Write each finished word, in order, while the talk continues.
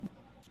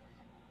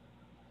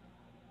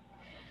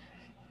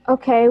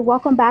Okay,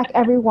 welcome back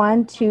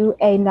everyone to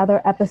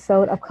another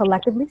episode of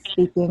Collectively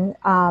Speaking,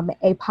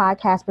 a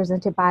podcast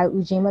presented by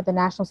UJIMA, the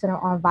National Center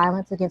on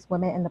Violence Against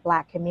Women in the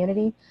Black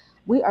Community.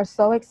 We are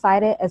so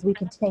excited as we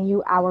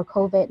continue our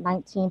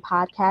COVID-19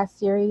 podcast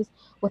series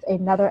with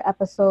another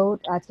episode.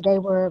 Today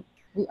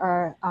we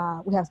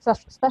have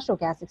special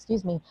guest,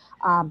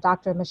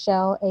 Dr.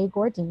 Michelle A.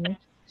 Gourdine.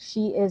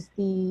 She is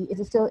is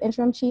it still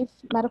interim chief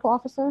medical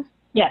officer?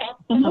 Yes.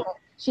 Okay.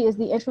 She is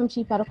the interim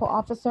chief medical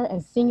officer and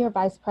senior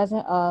vice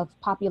president of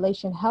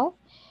population health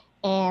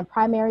and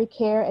primary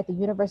care at the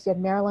University of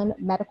Maryland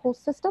Medical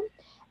System.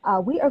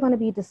 We are going to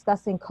be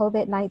discussing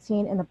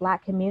COVID-19 in the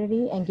Black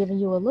community and giving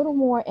you a little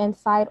more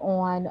insight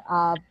on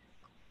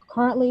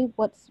currently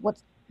what's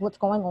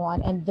going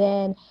on, and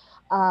then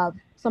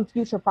some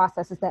future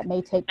processes that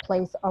may take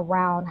place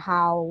around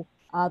how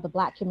the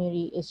Black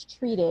community is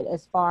treated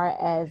as far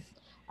as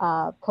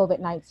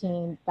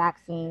COVID-19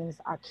 vaccines,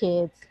 our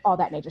kids, all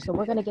that nature. So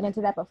we're going to get into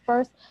that. But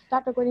first,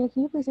 Dr. Gourdine,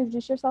 can you please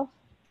introduce yourself?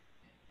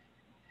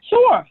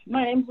 Sure.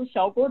 My name is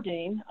Michelle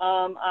Gourdine.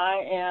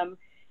 I am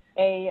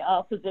a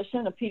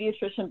physician, a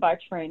pediatrician by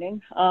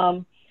training,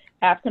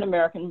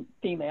 African-American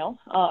female,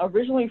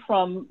 originally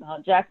from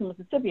Jackson,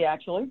 Mississippi,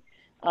 actually.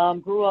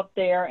 Grew up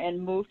there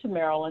and moved to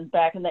Maryland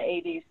back in the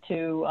 80s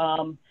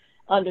to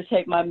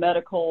undertake my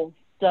medical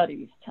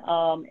studies,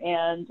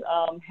 and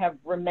have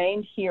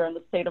remained here in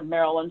the state of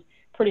Maryland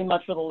pretty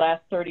much for the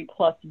last 30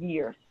 plus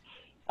years.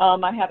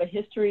 I have a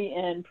history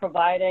in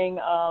providing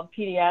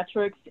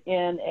pediatrics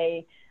in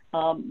a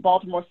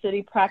Baltimore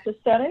City practice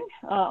setting,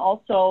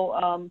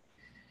 also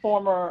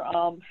former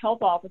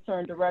health officer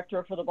and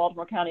director for the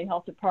Baltimore County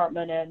Health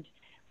Department,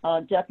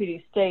 and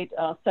Deputy State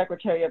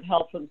Secretary of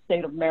Health for the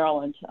state of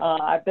Maryland.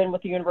 I've been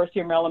with the University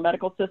of Maryland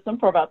Medical System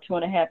for about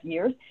 2.5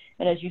 years,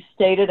 and as you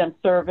stated, I'm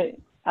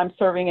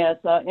serving as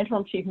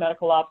interim chief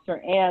medical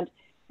officer and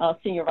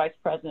senior vice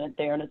president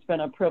there, and it's been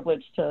a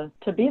privilege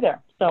to be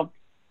there. So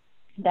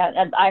that,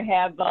 and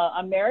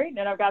I'm married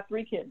and I've got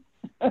 3 kids.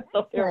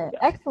 So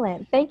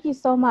Excellent. Thank you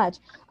so much.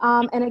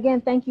 And again,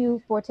 thank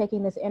you for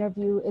taking this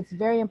interview. It's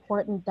very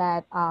important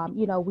that,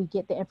 we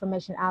get the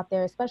information out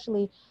there,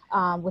 especially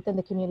within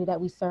the community that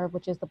we serve,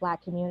 which is the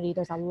Black community.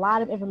 There's a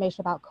lot of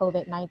information about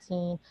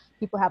COVID-19.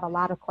 People have a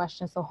lot of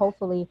questions. So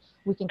hopefully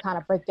we can kind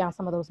of break down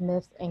some of those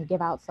myths and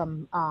give out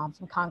some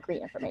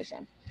concrete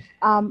information.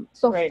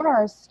 Great.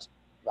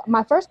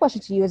 My first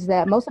question to you is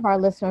that most of our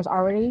listeners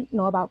already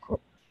know about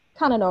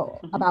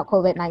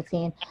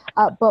COVID-19,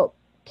 but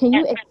can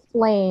you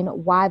explain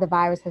why the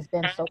virus has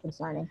been so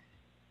concerning?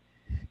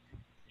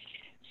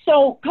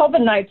 So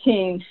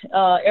COVID-19,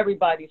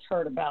 everybody's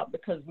heard about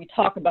because we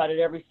talk about it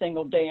every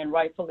single day, and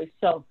rightfully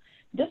so.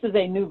 This is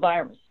a new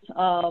virus.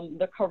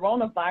 The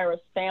coronavirus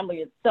family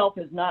itself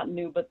is not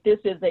new, but this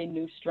is a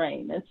new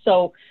strain. And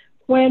so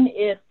when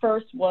it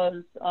first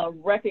was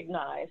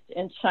recognized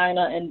in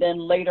China and then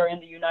later in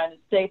the United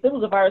States, it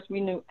was a virus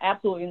we knew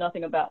absolutely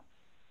nothing about.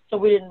 So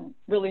we didn't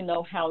really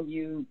know how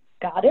you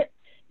got it.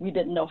 We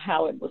didn't know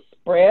how it was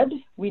spread.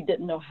 We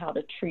didn't know how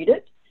to treat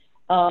it.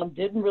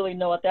 Didn't really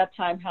know at that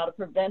time how to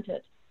prevent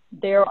it.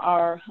 There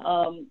are,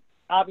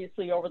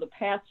 obviously, over the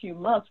past few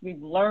months,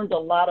 we've learned a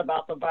lot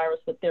about the virus,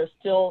 but there's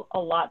still a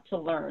lot to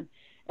learn.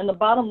 And the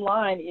bottom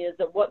line is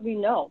that what we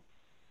know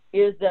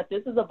is that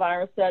this is a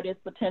virus that is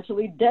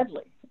potentially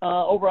deadly.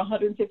 Over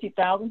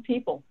 150,000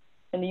 people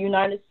in the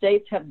United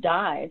States have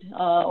died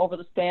over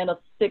the span of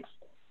 6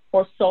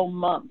 or so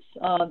months.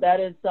 That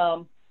is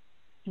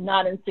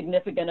not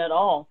insignificant at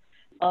all.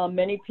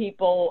 Many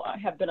people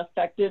have been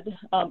affected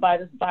by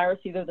this virus,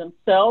 either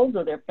themselves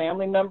or their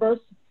family members,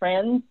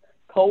 friends,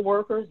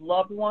 co-workers,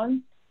 loved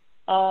ones.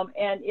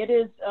 And it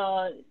is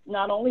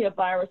not only a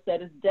virus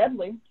that is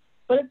deadly,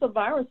 but it's a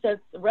virus that's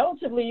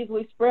relatively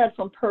easily spread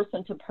from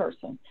person to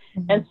person.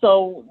 Mm-hmm. And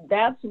so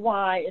that's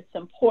why it's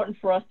important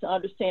for us to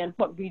understand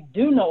what we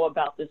do know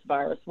about this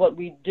virus, what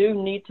we do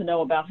need to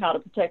know about how to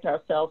protect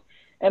ourselves,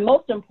 and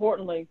most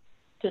importantly,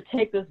 to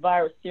take this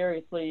virus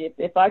seriously.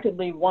 If I could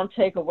leave one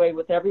takeaway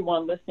with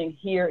everyone listening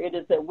here, it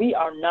is that we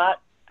are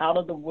not out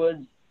of the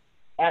woods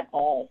at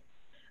all.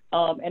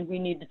 And we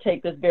need to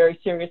take this very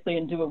seriously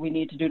and do what we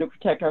need to do to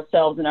protect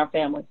ourselves and our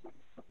families.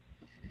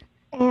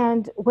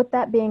 And with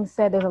that being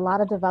said, there's a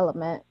lot of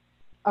development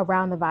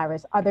around the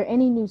virus. Are there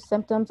any new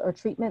symptoms or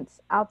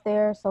treatments out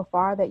there so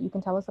far that you can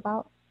tell us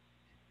about?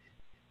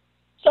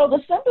 So the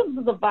symptoms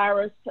of the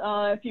virus,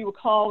 if you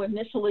recall,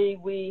 initially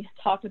we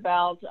talked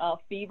about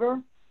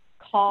fever,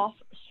 cough,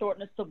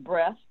 shortness of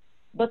breath,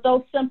 but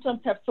those symptoms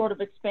have sort of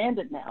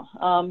expanded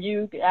now.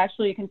 You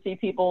can see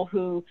people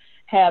who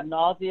have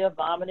nausea,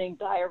 vomiting,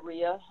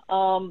 diarrhea.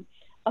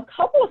 A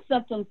couple of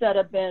symptoms that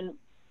have been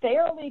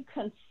fairly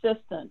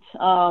consistent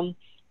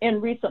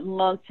in recent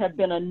months have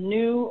been a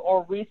new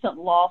or recent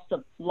loss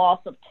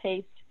of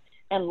taste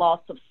and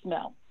loss of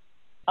smell.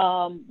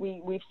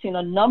 We've seen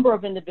a number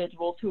of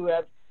individuals who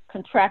have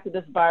contracted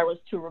this virus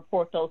to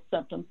report those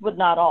symptoms, but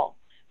not all.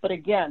 But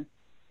again,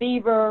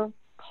 fever,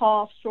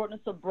 cough,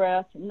 shortness of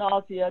breath,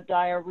 nausea,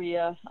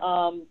 diarrhea,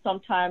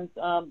 sometimes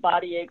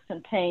body aches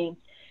and pain.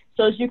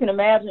 So as you can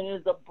imagine, it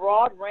is a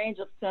broad range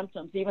of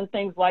symptoms. Even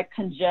things like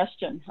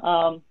congestion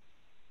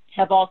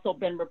have also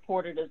been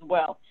reported as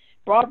well.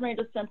 Broad range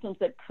of symptoms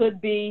that could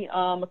be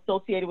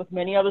associated with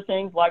many other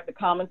things like the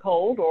common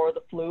cold or the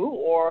flu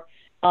or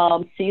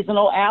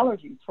seasonal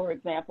allergies, for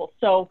example.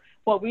 So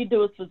what we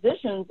do as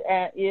physicians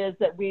is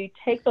that we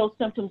take those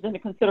symptoms into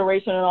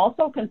consideration and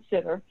also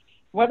consider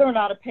whether or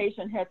not a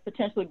patient has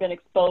potentially been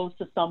exposed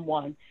to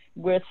someone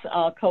with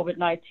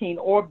COVID-19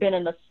 or been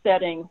in a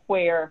setting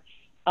where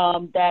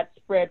that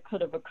spread could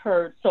have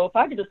occurred. So if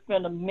I could just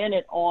spend a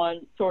minute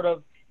on sort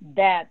of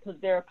that, because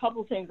there are a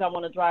couple of things I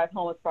want to drive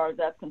home as far as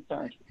that's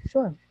concerned.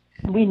 Sure.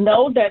 We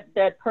know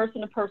that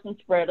person-to-person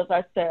spread, as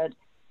I said,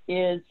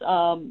 is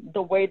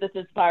the way that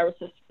this virus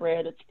is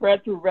spread. It's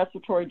spread through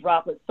respiratory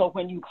droplets. So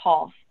when you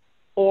cough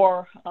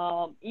or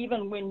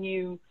even when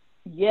you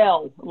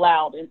yell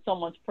loud in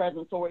someone's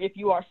presence, or if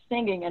you are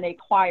singing in a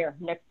choir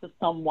next to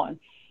someone,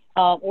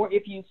 or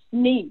if you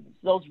sneeze,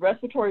 those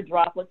respiratory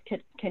droplets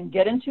can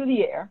get into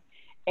the air,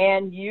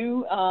 and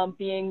you,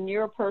 being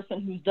near a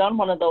person who's done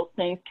one of those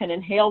things, can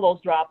inhale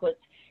those droplets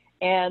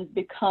and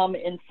become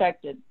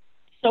infected.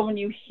 So when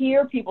you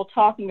hear people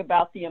talking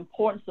about the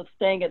importance of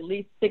staying at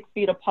least 6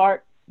 feet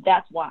apart,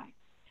 that's why.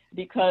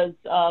 Because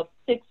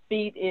 6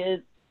 feet is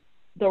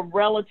the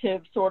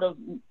relative sort of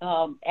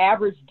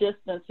average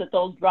distance that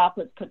those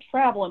droplets could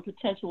travel and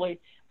potentially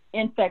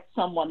infect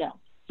someone else.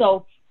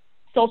 So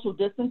social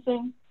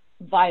distancing,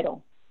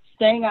 vital.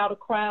 Staying out of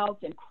crowds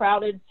and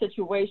crowded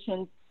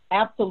situations,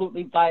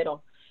 absolutely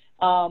vital.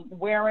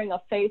 Wearing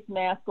a face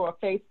mask or a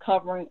face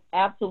covering,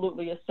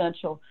 absolutely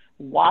essential.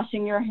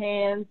 Washing your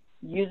hands,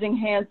 using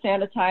hand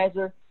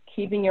sanitizer,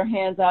 keeping your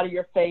hands out of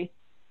your face,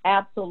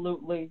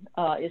 absolutely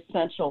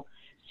essential.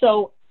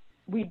 So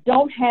we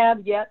don't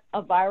have yet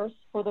a virus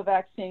for the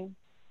vaccine.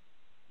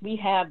 We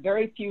have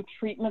very few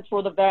treatments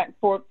for the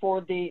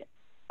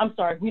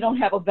we don't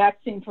have a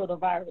vaccine for the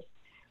virus.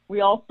 We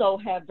also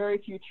have very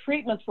few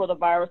treatments for the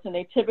virus, and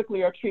they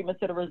typically are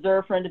treatments that are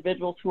reserved for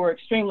individuals who are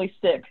extremely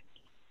sick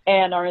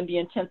and are in the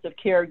intensive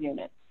care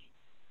unit.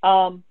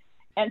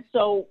 And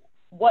so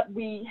what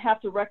we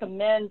have to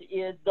recommend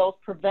is those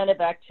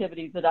preventive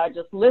activities that I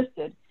just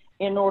listed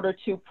in order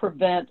to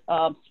prevent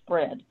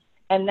spread.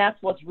 And that's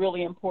what's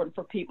really important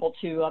for people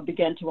to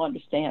begin to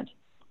understand.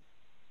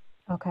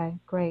 Okay,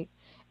 great.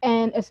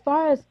 And as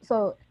far as,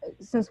 so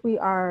since we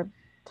are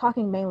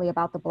talking mainly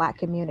about the Black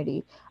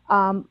community,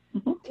 can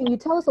you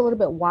tell us a little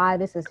bit why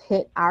this has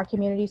hit our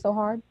community so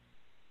hard?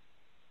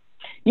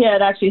 Yeah,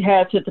 it actually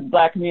has hit the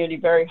Black community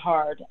very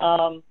hard.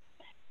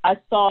 I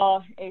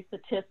saw a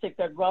statistic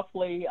that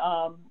roughly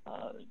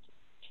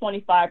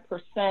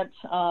 25%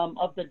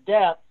 of the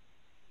deaths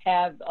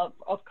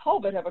of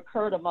COVID have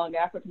occurred among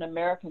African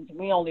Americans, and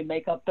we only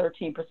make up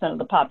 13% of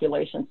the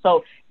population.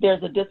 So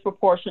there's a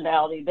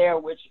disproportionality there,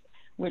 which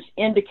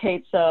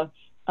indicates an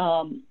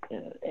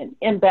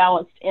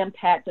imbalanced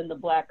impact in the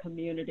Black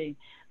community.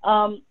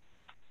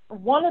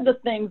 One of the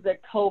things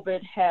that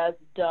COVID has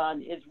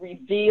done is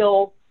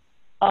reveal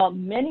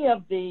many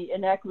of the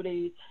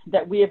inequities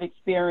that we have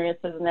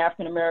experienced as an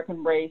African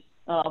American race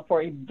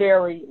for a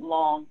very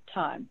long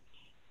time.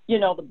 You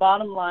know, the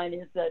bottom line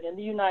is that in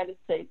the United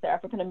States,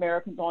 African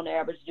Americans on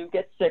average do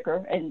get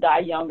sicker and die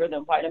younger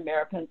than white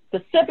Americans,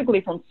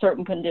 specifically from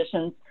certain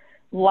conditions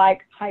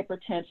like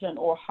hypertension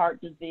or heart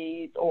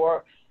disease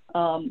or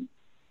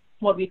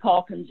what we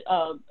call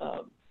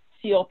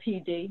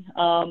COPD,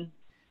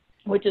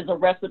 which is a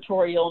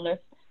respiratory illness,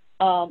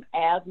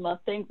 asthma,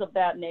 things of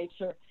that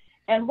nature.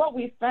 And what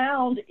we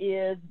found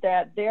is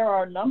that there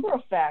are a number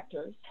of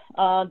factors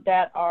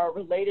that are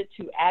related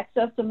to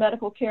access to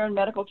medical care and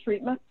medical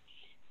treatment.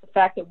 The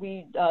fact that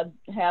we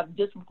have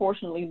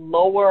disproportionately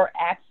lower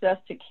access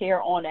to care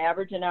on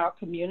average in our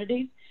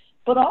communities,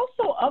 but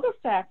also other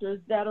factors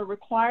that are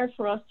required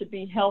for us to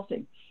be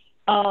healthy.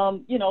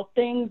 You know,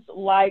 things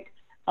like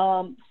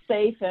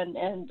safe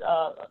and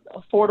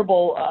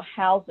affordable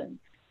housing,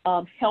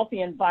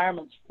 healthy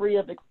environments free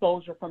of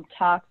exposure from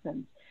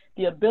toxins,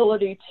 the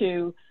ability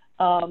to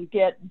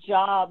get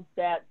jobs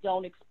that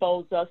don't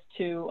expose us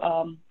to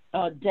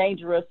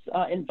dangerous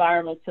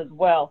environments as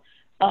well.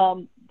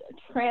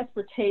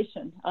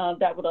 Transportation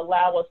that would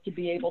allow us to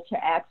be able to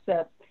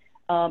access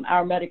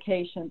our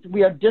medications.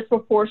 We are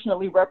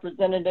disproportionately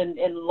represented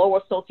in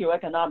lower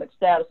socioeconomic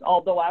status,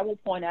 although I will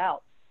point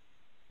out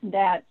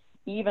that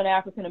even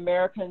African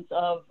Americans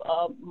of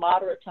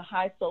moderate to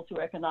high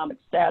socioeconomic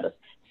status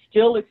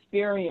still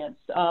experience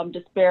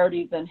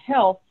disparities in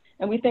health,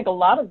 and we think a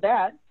lot of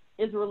that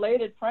is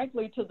related,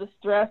 frankly, to the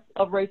stress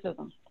of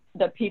racism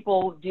that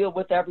people deal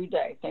with every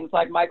day, things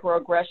like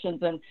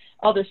microaggressions and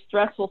other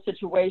stressful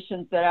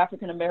situations that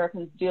African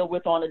Americans deal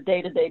with on a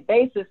day-to-day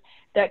basis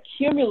that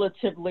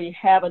cumulatively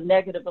have a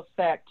negative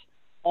effect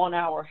on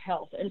our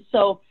health. And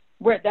so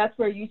that's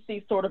where you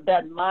see sort of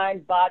that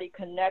mind-body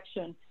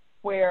connection,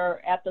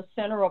 where at the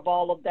center of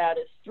all of that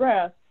is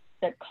stress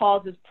that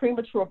causes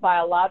premature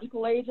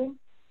biological aging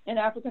in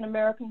African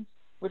Americans,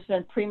 which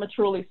then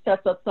prematurely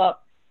sets us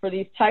up for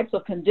these types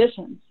of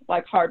conditions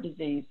like heart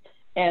disease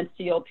and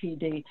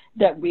COPD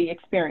that we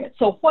experience.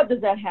 So what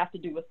does that have to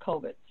do with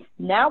COVID?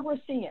 Now we're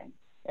seeing,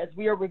 as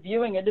we are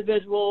reviewing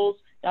individuals,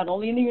 not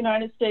only in the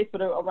United States,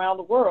 but around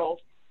the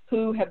world,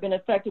 who have been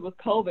infected with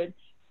COVID,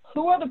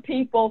 who are the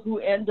people who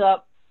end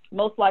up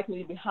most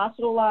likely to be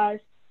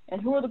hospitalized,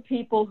 and who are the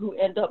people who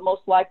end up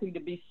most likely to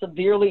be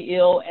severely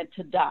ill and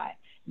to die?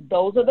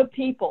 Those are the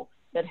people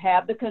that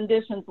have the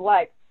conditions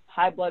like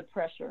high blood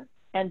pressure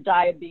and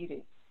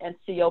diabetes and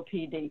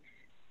COPD.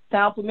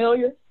 Sound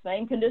familiar?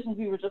 Same conditions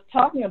we were just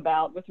talking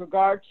about with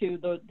regard to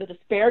the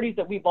disparities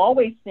that we've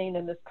always seen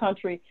in this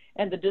country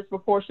and the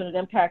disproportionate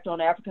impact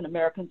on African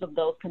Americans of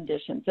those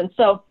conditions. And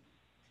so,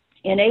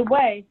 in a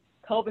way,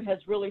 COVID has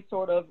really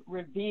sort of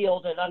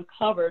revealed and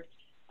uncovered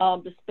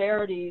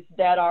disparities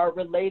that are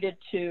related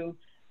to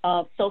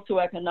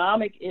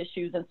socioeconomic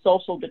issues and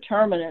social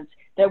determinants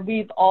that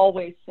we've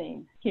always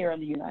seen here in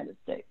the United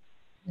States.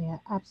 Yeah,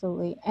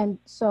 absolutely. And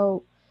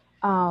so,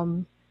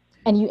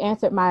 and you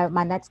answered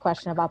my next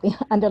question about the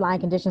underlying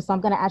conditions. So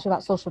I'm going to ask you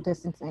about social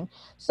distancing.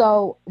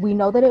 So we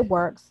know that it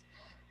works.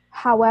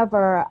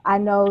 However, I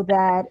know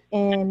that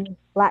in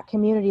Black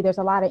community, there's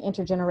a lot of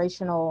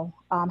intergenerational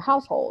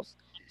households.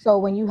 So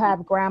when you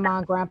have grandma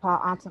and grandpa,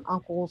 aunts and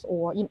uncles,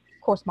 or of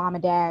course, mom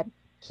and dad,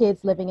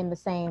 kids living in the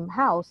same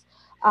house,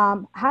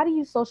 how do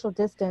you social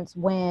distance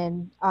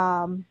when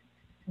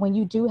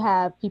you do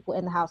have people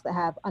in the house that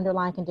have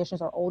underlying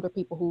conditions or older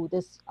people who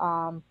this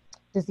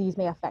disease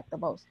may affect the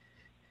most?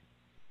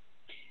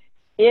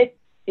 It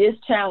is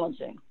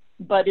challenging,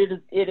 but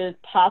it is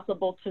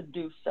possible to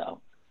do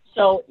so.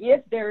 So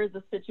if there is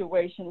a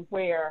situation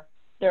where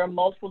there are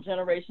multiple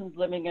generations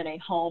living in a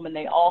home and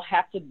they all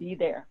have to be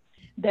there,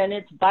 then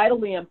it's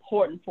vitally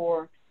important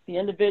for the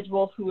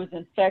individual who is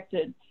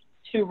infected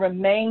to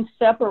remain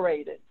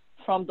separated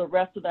from the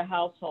rest of the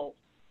household.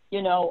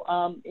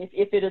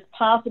 If it is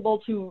possible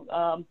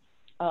to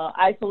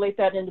isolate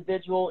that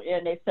individual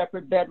in a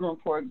separate bedroom,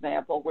 for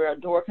example, where a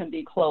door can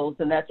be closed,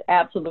 then that's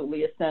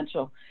absolutely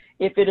essential.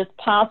 If it is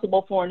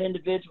possible for an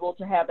individual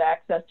to have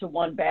access to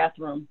one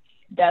bathroom,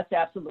 that's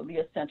absolutely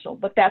essential,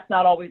 but that's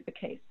not always the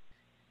case.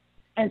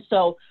 And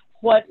so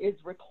what is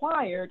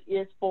required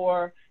is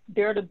for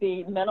there to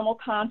be minimal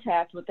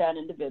contact with that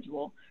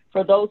individual.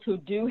 For those who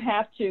do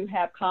have to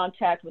have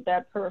contact with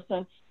that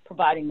person,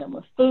 providing them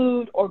with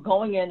food or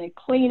going in and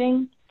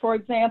cleaning, for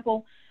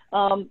example,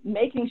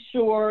 making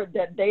sure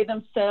that they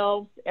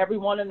themselves,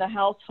 everyone in the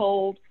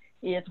household,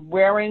 is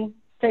wearing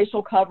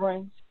facial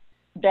coverings,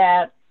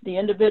 that the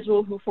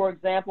individual who, for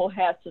example,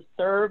 has to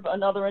serve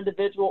another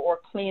individual or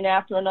clean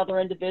after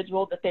another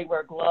individual, that they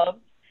wear gloves,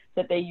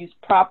 that they use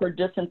proper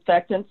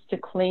disinfectants to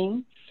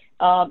clean,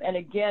 and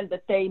again,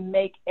 that they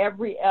make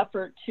every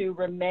effort to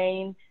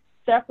remain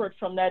separate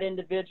from that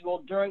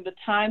individual during the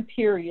time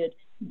period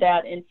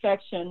that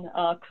infection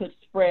could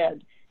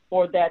spread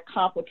or that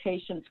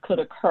complications could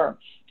occur.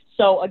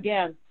 So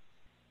again,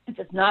 if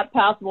it's not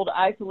possible to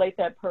isolate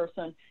that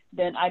person,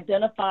 then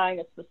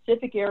identifying a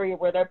specific area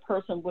where that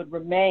person would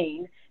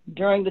remain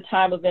during the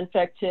time of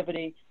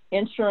infectivity,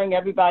 ensuring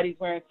everybody's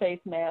wearing face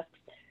masks,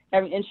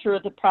 and ensure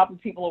that proper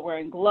people are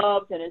wearing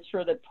gloves, and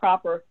ensure that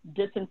proper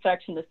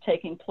disinfection is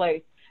taking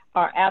place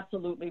are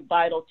absolutely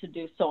vital to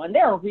do so. And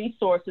there are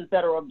resources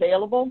that are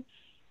available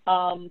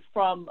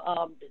from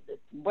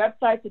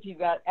websites if you've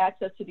got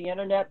access to the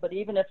internet, but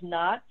even if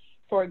not,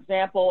 for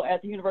example,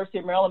 at the University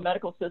of Maryland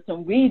Medical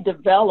System, we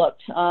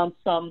developed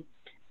some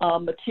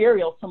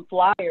materials, some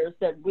flyers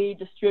that we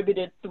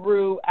distributed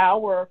through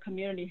our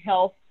community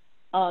health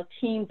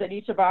teams at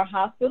each of our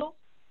hospitals,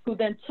 who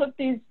then took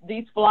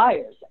these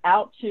flyers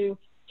out to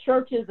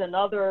churches and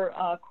other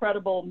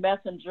credible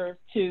messengers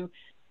to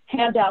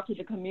hand out to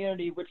the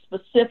community, which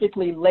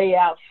specifically lay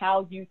out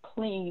how you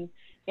clean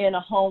in a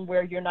home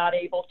where you're not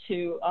able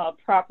to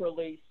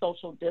properly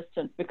social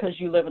distance because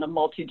you live in a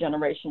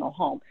multi-generational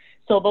home.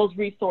 So those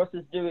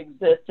resources do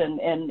exist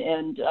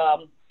and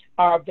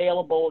are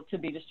available to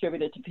be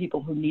distributed to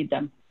people who need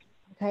them.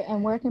 Okay,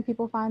 and where can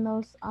people find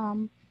those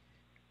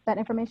that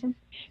information?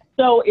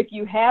 So if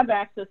you have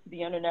access to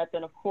the internet,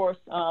 then of course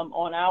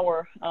on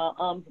our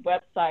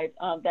website,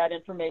 that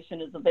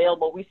information is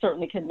available. We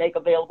certainly can make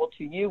available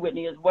to you,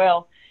 Whitney, as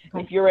well.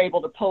 Okay. If you're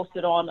able to post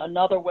it on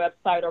another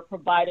website or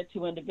provide it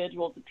to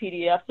individuals, the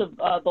PDFs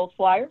of those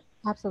flyers.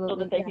 Absolutely. So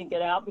that they can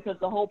get out, because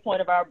the whole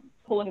point of our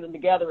pulling them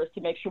together is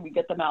to make sure we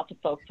get them out to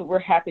folks. So we're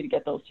happy to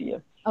get those to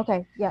you.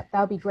 Okay, yeah, that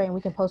would be great. And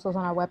we can post those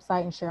on our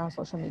website and share on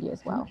social media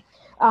as well.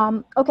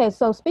 Okay,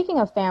 so speaking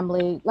of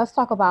family, let's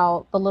talk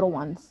about the little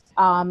ones.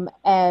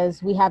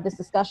 As we have this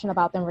discussion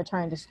about them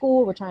returning to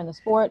school, returning to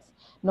sports,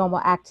 normal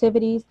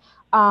activities,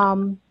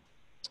 how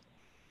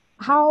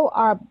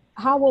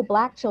will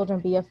Black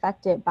children be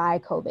affected by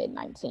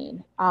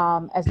COVID-19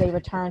 as they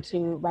return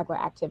to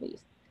regular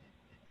activities?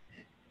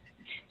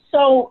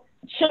 So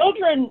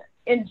children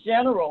in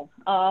general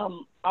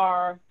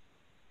are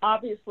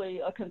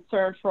obviously a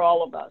concern for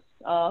all of us.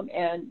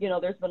 And,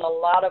 there's been a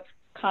lot of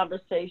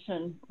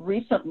conversation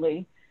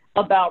recently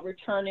about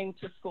returning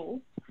to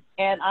school.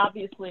 And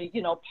obviously,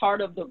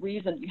 part of the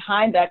reason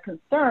behind that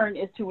concern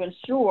is to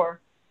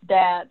ensure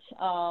that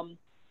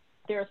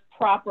there's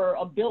proper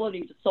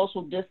ability to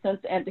social distance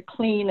and to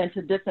clean and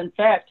to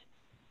disinfect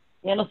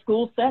in a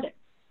school setting.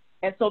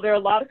 And so there are a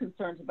lot of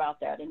concerns about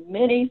that. And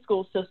many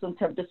school systems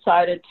have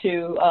decided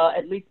to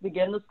at least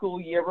begin the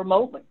school year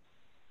remotely.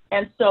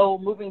 And so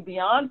moving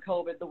beyond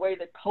COVID, the way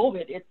that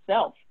COVID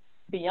itself,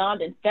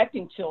 beyond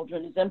infecting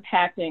children, is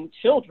impacting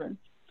children,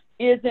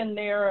 is in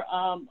their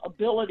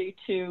ability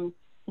to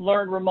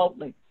learn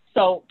remotely.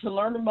 So to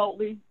learn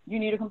remotely, you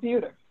need a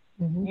computer.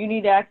 Mm-hmm. You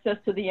need access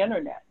to the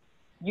internet.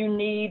 You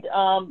need,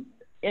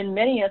 in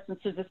many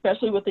instances,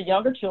 especially with the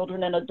younger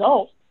children and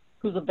adults,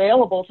 who's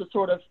available to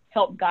sort of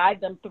help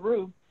guide them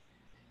through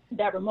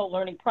that remote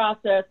learning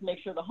process, make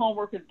sure the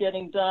homework is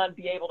getting done,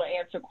 be able to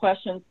answer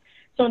questions.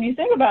 So when you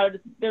think about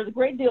it, there's a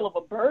great deal of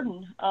a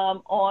burden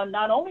on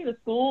not only the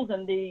schools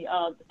and the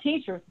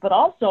teachers, but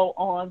also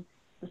on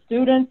the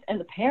students and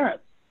the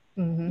parents,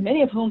 mm-hmm.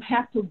 many of whom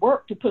have to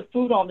work to put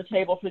food on the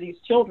table for these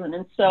children.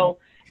 And so,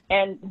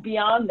 and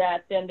beyond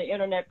that, then the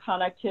internet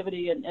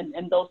connectivity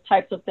and those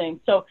types of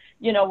things. So,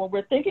 you know, when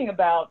we're thinking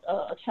about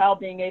a child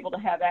being able to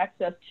have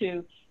access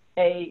to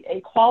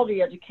a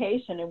quality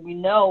education, and we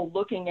know,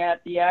 looking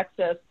at the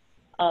access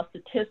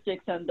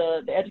statistics and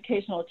the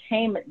educational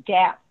attainment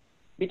gap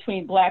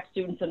between Black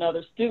students and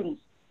other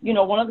students, you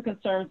know, one of the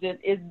concerns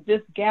is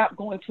this gap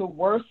going to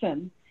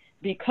worsen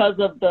because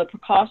of the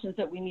precautions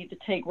that we need to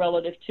take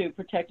relative to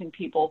protecting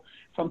people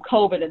from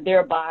COVID and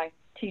thereby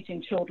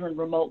teaching children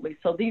remotely.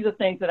 So these are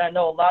things that I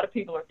know a lot of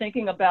people are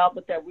thinking about,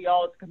 but that we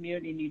all as a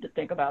community need to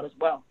think about as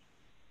well.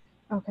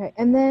 Okay,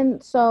 and then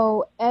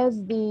so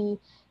as the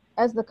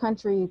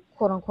country,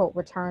 quote unquote,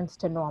 returns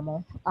to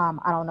normal,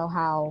 I don't know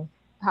how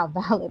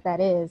valid that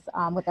is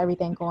with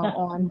everything going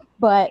on,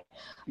 but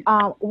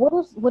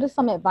what is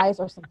some advice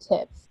or some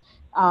tips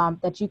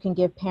that you can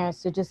give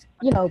parents to just,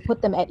 you know,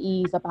 put them at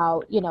ease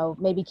about, you know,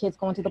 maybe kids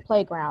going to the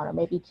playground or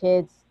maybe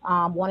kids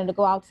wanting to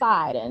go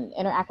outside and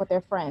interact with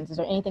their friends? Is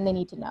there anything they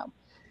need to know?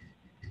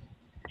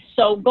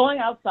 So being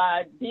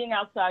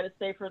outside is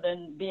safer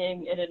than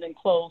being in an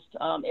enclosed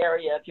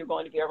area if you're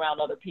going to be around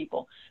other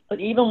people. But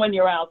even when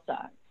you're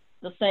outside,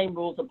 the same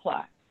rules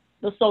apply.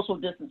 The social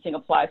distancing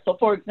applies. So,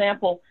 for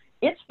example,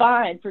 it's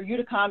fine for you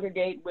to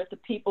congregate with the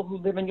people who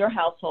live in your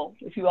household.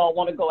 If you all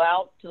want to go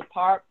out to the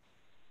park,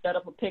 set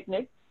up a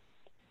picnic,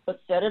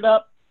 but set it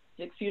up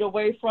 6 feet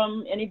away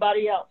from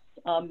anybody else.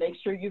 Make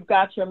sure you've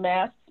got your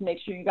masks. Make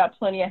sure you got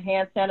plenty of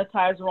hand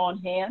sanitizer on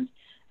hand.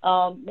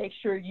 Make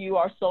sure you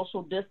are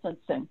social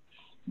distancing.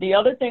 The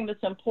other thing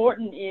that's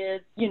important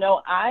is, you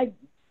know, I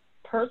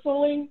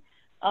personally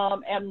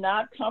am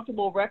not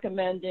comfortable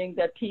recommending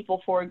that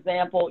people, for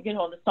example, you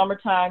know, in the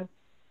summertime,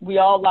 we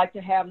all like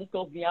to have, and this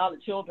goes beyond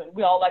the children,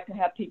 we all like to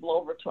have people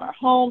over to our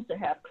homes to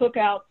have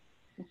cookouts.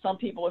 And some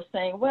people are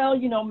saying, well,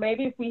 you know,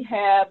 maybe if we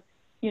have,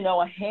 you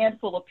know, a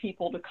handful of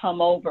people to come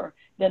over,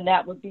 then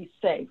that would be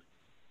safe.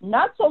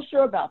 Not so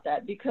sure about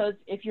that, because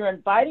if you're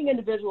inviting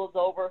individuals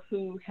over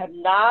who have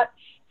not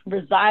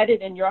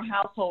resided in your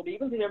household,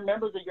 even if they're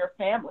members of your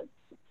family,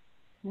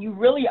 you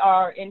really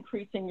are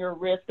increasing your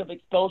risk of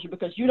exposure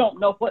because you don't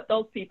know what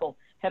those people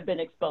have been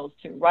exposed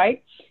to,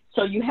 right?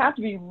 So you have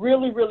to be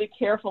really, really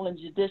careful and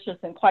judicious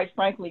and, quite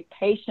frankly,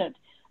 patient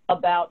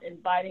about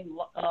inviting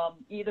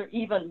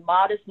even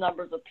modest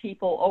numbers of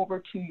people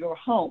over to your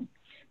home.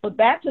 But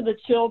back to the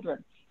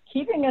children,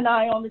 keeping an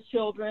eye on the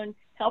children,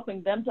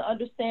 helping them to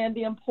understand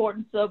the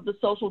importance of the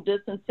social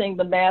distancing,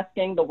 the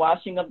masking, the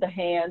washing of the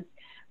hands,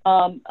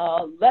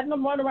 letting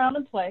them run around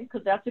and play,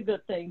 because that's a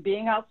good thing.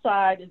 Being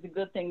outside is a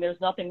good thing.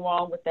 There's nothing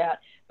wrong with that.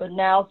 But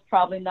now's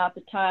probably not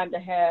the time to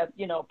have,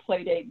 you know,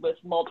 play date with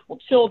multiple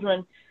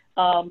children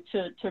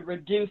to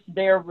reduce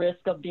their risk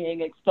of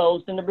being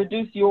exposed and to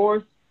reduce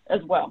yours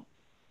as well.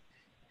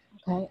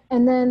 Okay.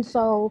 And then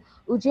so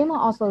Ujima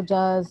also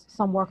does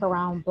some work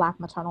around Black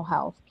maternal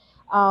health.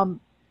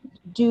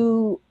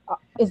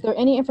 Is there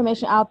any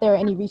information out there,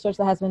 any research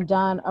that has been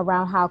done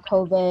around how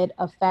COVID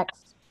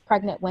affects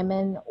pregnant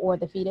women or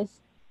the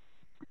fetus?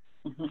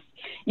 Mm-hmm.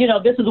 You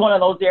know, this is one of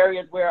those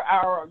areas where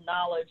our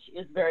knowledge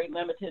is very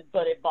limited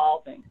but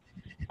evolving.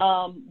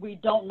 We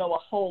don't know a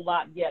whole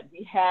lot yet.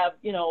 We have,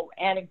 you know,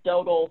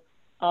 anecdotal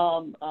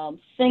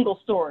single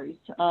stories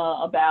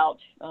about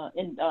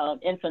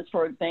infants,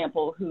 for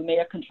example, who may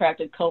have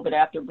contracted COVID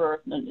after birth,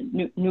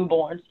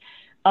 newborns.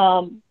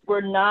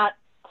 We're not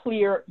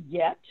clear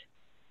yet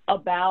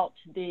about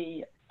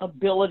the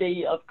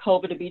ability of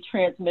COVID to be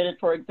transmitted,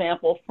 for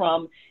example,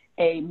 from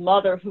a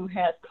mother who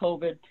has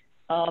COVID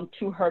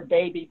to her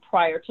baby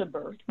prior to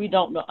birth. We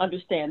don't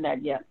understand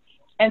that yet.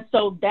 And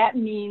so that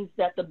means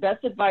that the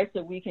best advice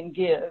that we can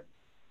give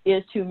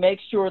is to make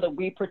sure that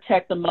we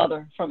protect the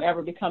mother from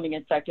ever becoming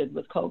infected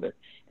with COVID.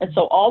 And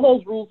so all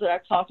those rules that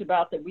I've talked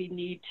about that we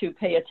need to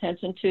pay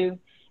attention to,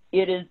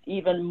 it is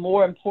even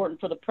more important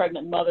for the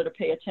pregnant mother to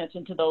pay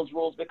attention to those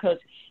rules because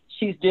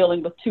she's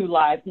dealing with two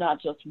lives,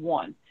 not just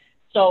one.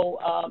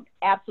 So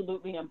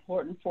absolutely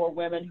important for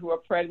women who are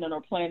pregnant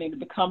or planning to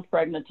become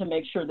pregnant to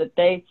make sure that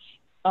they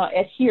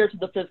adhere to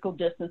the physical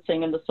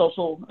distancing and the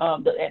social,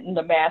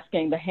 the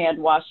masking, the hand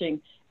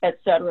washing, et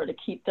cetera, to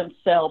keep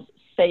themselves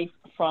safe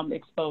from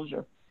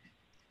exposure.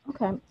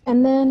 Okay.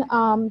 And then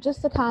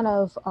just to kind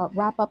of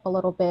wrap up a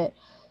little bit,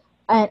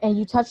 and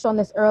you touched on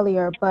this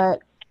earlier,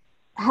 but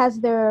has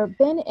there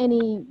been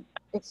any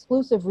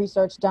exclusive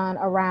research done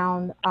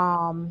around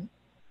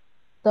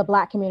the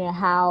Black community,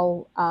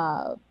 how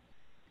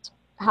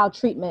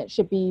treatment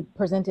should be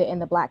presented in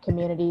the Black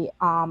community,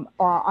 or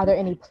are there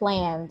any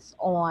plans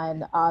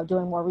on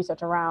doing more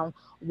research around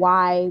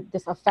why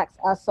this affects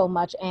us so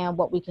much and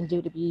what we can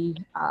do to be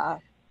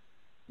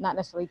not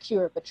necessarily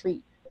cure, but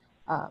treat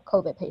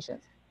COVID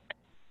patients?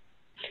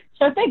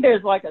 So I think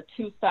there's like a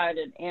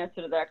two-sided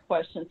answer to that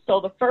question. So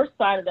the first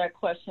side of that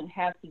question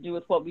has to do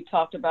with what we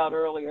talked about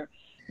earlier,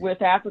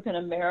 with African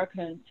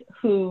Americans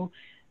who,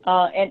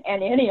 and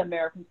any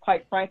Americans,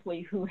 quite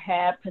frankly, who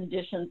have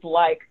conditions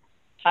like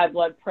high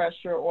blood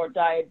pressure or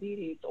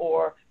diabetes,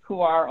 or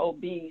who are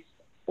obese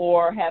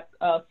or have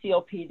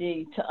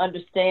COPD, to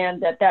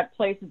understand that that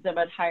places them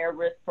at higher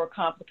risk for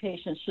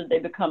complications should they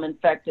become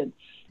infected.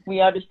 We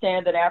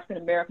understand that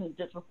African Americans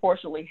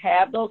disproportionately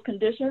have those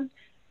conditions,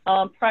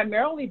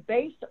 primarily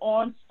based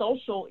on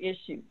social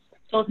issues.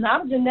 So it's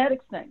not a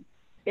genetics thing.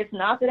 It's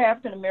not that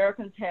African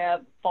Americans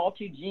have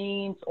faulty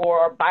genes or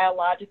are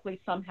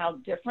biologically somehow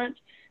different.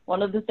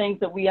 One of the things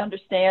that we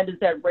understand is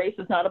that race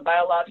is not a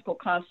biological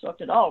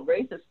construct at all.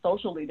 Race is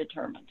socially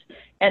determined.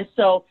 And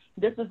so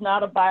this is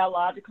not a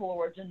biological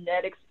or a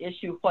genetics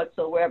issue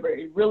whatsoever.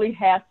 It really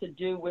has to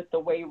do with the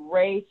way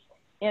race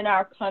in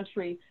our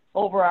country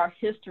over our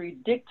history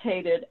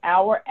dictated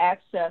our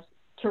access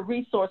to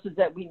resources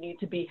that we need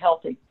to be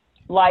healthy,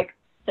 like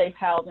safe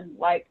housing,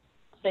 like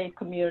safe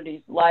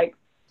communities, like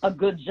a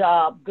good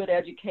job, good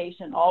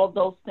education. All of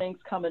those things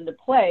come into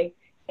play,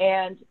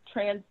 and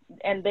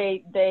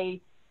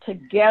they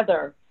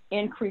together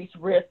increase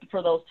risk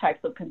for those types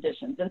of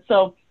conditions. And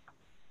so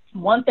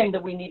one thing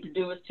that we need to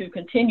do is to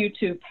continue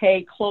to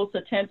pay close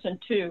attention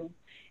to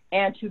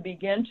and to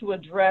begin to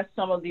address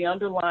some of the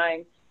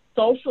underlying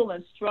social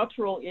and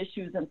structural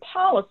issues and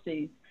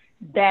policies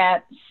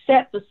that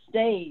set the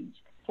stage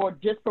for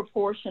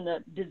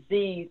disproportionate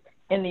disease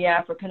in the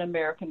African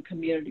American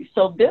community.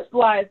 So this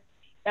lies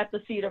at the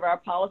feet of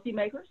our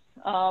policymakers,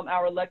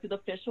 our elected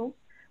officials,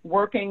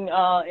 working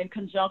in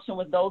conjunction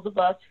with those of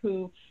us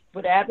who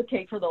would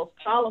advocate for those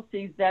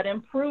policies that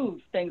improve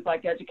things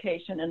like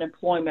education and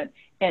employment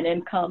and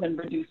income and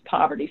reduce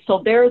poverty.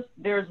 So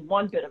there's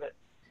one bit of it.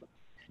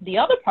 The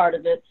other part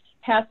of it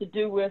has to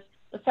do with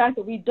the fact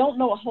that we don't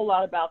know a whole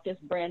lot about this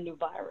brand new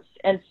virus.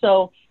 And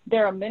so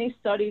there are many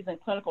studies and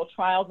clinical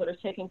trials that are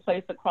taking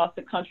place across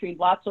the country,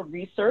 lots of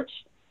research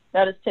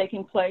that is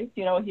taking place.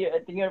 You know, here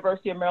at the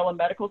University of Maryland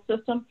Medical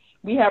System,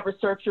 we have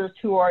researchers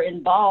who are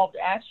involved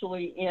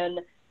actually in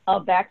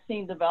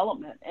vaccine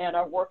development and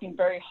are working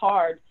very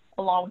hard,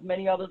 along with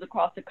many others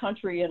across the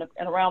country and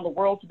around the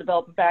world, to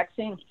develop a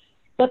vaccine.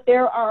 But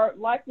there are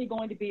likely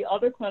going to be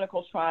other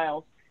clinical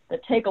trials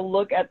that take a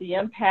look at the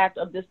impact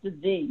of this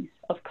disease,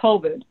 of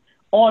COVID,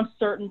 on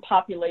certain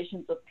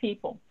populations of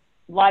people,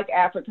 like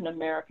African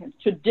Americans.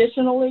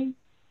 Traditionally,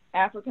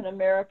 African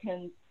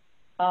Americans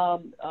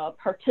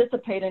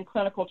participate in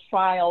clinical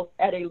trials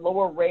at a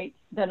lower rate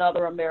than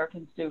other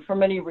Americans do for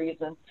many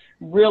reasons,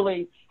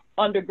 really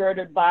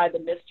undergirded by the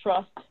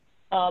mistrust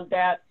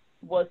that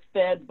was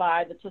fed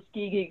by the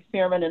Tuskegee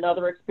experiment and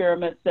other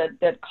experiments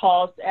that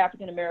caused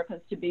African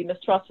Americans to be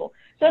mistrustful.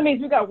 So that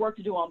means we've got work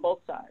to do on both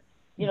sides.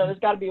 You know, there's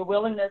got to be a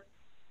willingness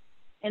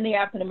in the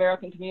African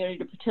American community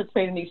to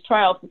participate in these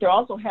trials, but there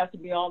also has to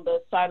be, on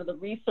the side of the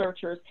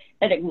researchers,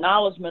 an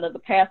acknowledgement of the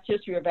past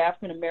history of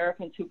African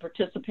Americans who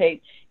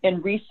participate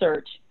in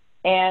research,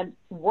 and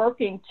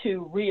working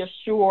to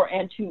reassure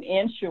and to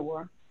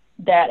ensure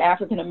that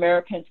African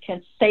Americans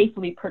can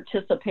safely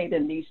participate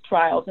in these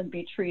trials and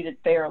be treated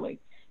fairly.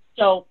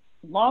 So,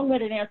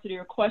 long-winded answer to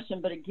your question,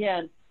 but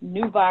again,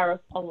 new virus,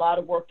 a lot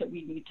of work that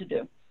we need to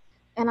do.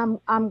 And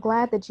I'm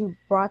glad that you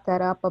brought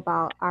that up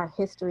about our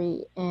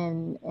history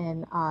in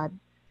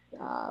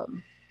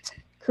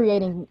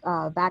creating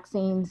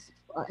vaccines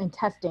and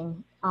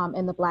testing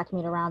in the Black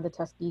community around the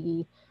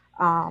Tuskegee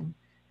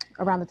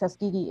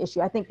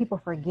issue. I think people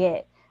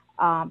forget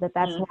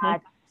that's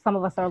why some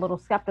of us are a little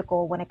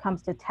skeptical when it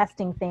comes to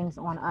testing things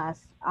on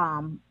us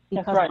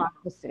because of our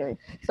history.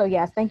 So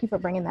yes, thank you for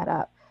bringing that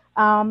up.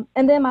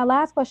 And then my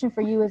last question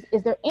for you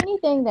is there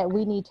anything that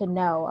we need to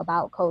know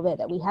about COVID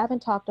that we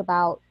haven't talked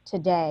about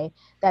today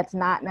that's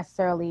not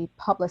necessarily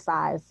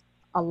publicized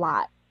a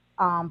lot,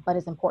 but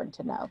is important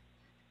to know?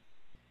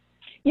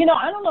 You know,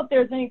 I don't know if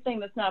there's anything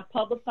that's not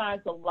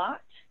publicized a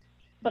lot,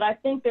 but I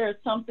think there is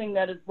something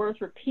that is worth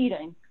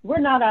repeating.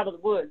 We're not out of the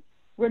woods.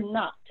 We're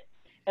not.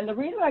 And the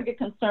reason I get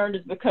concerned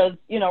is because,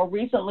 you know,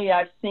 recently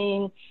I've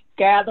seen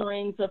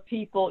gatherings of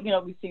people. You know,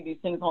 we see these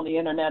things on the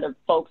internet of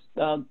folks,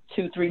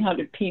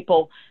 200-300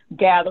 people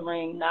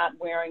gathering, not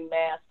wearing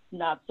masks,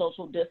 not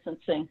social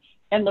distancing,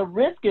 and the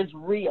risk is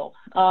real.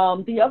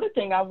 The other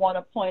thing I want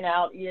to point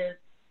out is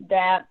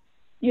that,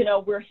 you know,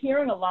 we're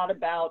hearing a lot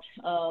about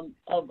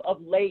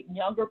of late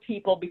younger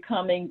people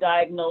becoming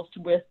diagnosed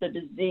with the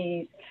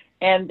disease,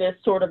 and this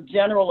sort of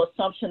general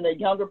assumption that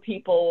younger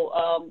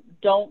people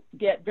don't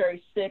get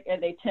very sick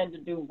and they tend to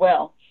do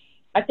well.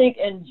 I think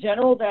in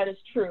general that is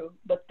true,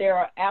 but there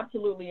are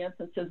absolutely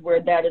instances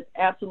where that is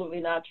absolutely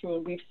not true.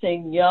 And we've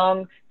seen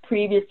young,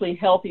 previously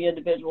healthy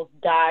individuals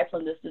die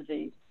from this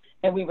disease.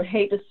 And we would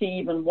hate to see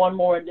even one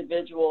more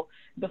individual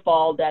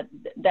befall that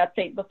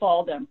fate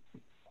befall them.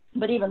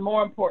 But even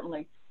more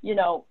importantly, you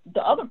know,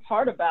 the other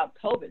part about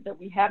COVID that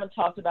we haven't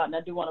talked about, and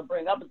I do want to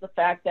bring up, is the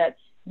fact that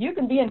you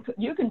can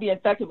be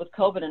infected with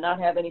COVID and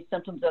not have any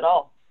symptoms at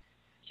all.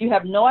 So you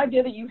have no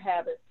idea that you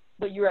have it,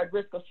 but you're at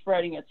risk of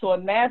spreading it. So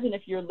imagine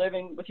if you're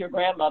living with your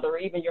grandmother or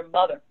even your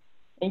mother,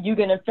 and you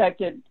get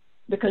infected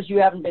because you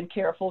haven't been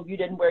careful, you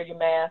didn't wear your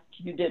mask,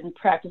 you didn't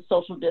practice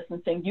social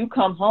distancing. You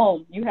come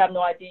home, you have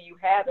no idea you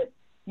have it,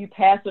 you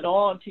pass it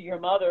on to your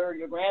mother or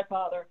your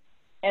grandfather,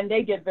 and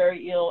they get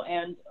very ill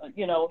and,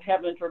 you know,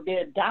 heaven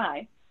forbid,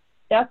 die.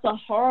 That's a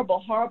horrible,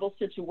 horrible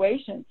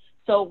situation.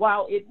 So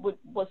while it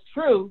was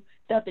true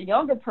that the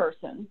younger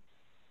person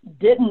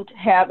didn't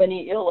have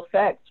any ill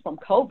effects from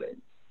COVID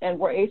and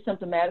were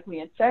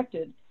asymptomatically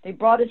infected, they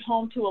brought it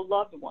home to a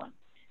loved one.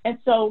 And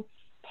so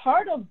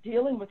part of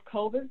dealing with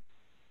COVID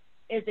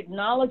is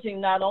acknowledging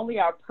not only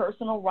our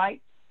personal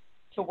rights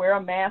to wear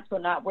a mask or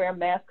not wear a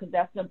mask, because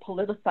that's been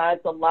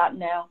politicized a lot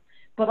now,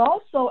 but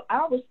also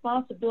our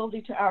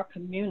responsibility to our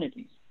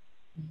communities.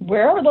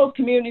 Wherever those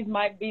communities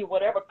might be,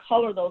 whatever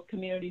color those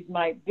communities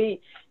might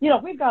be, you know,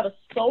 we've got a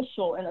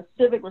social and a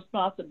civic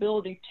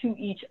responsibility to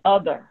each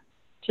other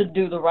to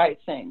do the right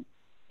thing,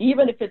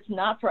 even if it's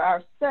not for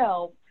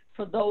ourselves,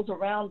 for those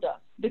around us,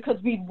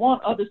 because we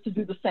want others to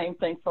do the same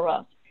thing for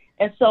us.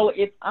 And so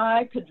if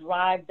I could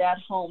drive that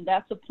home,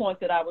 that's the point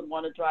that I would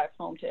want to drive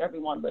home to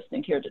everyone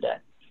listening here today.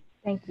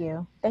 Thank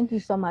you. Thank you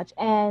so much.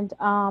 And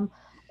are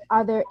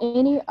there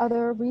any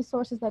other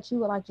resources that you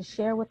would like to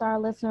share with our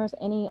listeners?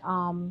 Any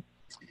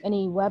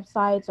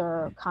websites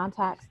or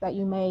contacts that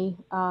you may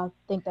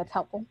think that's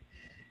helpful?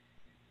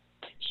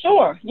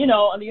 Sure. You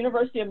know, the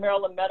University of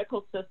Maryland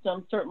Medical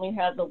System certainly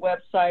has a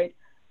website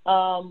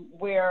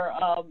where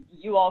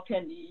you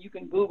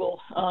can Google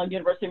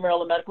University of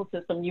Maryland Medical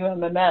System,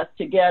 UMMS,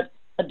 to get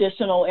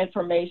additional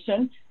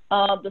information.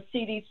 The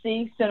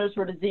CDC, Centers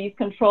for Disease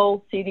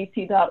Control,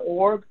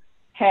 cdc.org,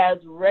 has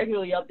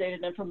regularly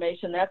updated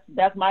information.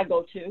 That's my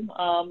go-to,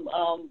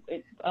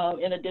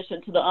 in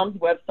addition to the UMS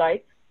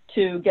website,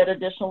 to get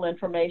additional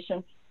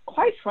information.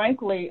 Quite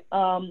frankly,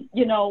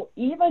 you know,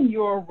 even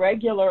your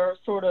regular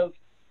sort of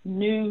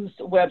news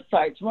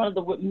websites,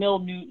 run-of-the-mill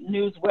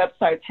news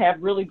websites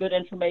have really good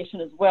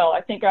information as well.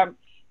 I think our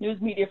news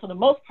media, for the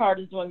most part,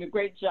 is doing a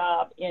great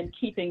job in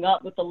keeping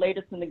up with the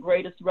latest and the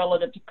greatest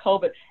relative to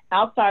COVID.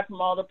 Outside from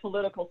all the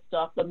political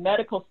stuff, the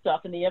medical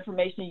stuff and the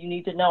information you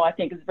need to know, I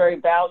think is very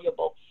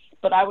valuable.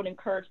 But I would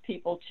encourage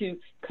people to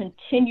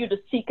continue to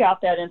seek out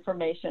that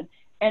information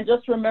and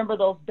just remember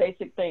those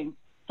basic things: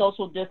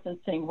 social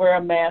distancing, wear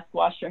a mask,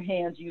 wash your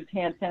hands, use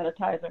hand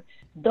sanitizer.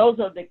 Those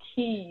are the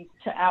keys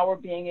to our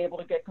being able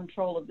to get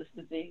control of this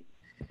disease.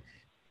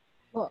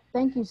 Well,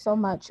 thank you so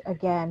much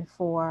again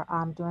for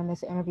doing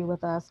this interview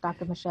with us,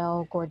 Dr.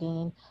 Michelle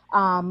Gourdine.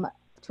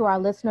 To our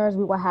listeners,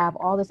 we will have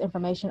all this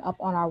information up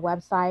on our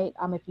website.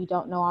 If you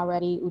don't know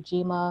already,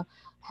 Ujima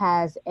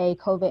has a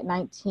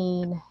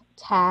COVID-19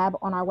 tab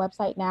on our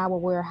website now where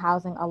we're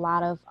housing a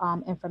lot of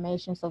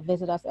information. So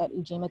visit us at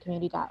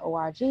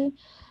ujimacommunity.org.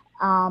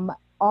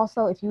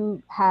 Also, if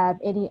you have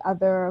any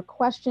other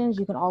questions,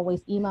 you can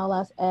always email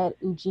us at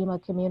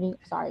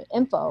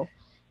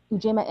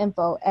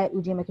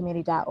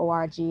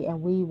ujimainfo@ujimacommunity.org,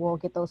 and we will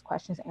get those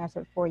questions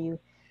answered for you.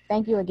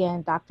 Thank you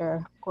again,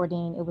 Dr.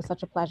 Gourdine. It was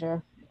such a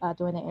pleasure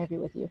doing the interview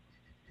with you.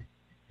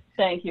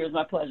 Thank you. It was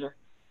my pleasure.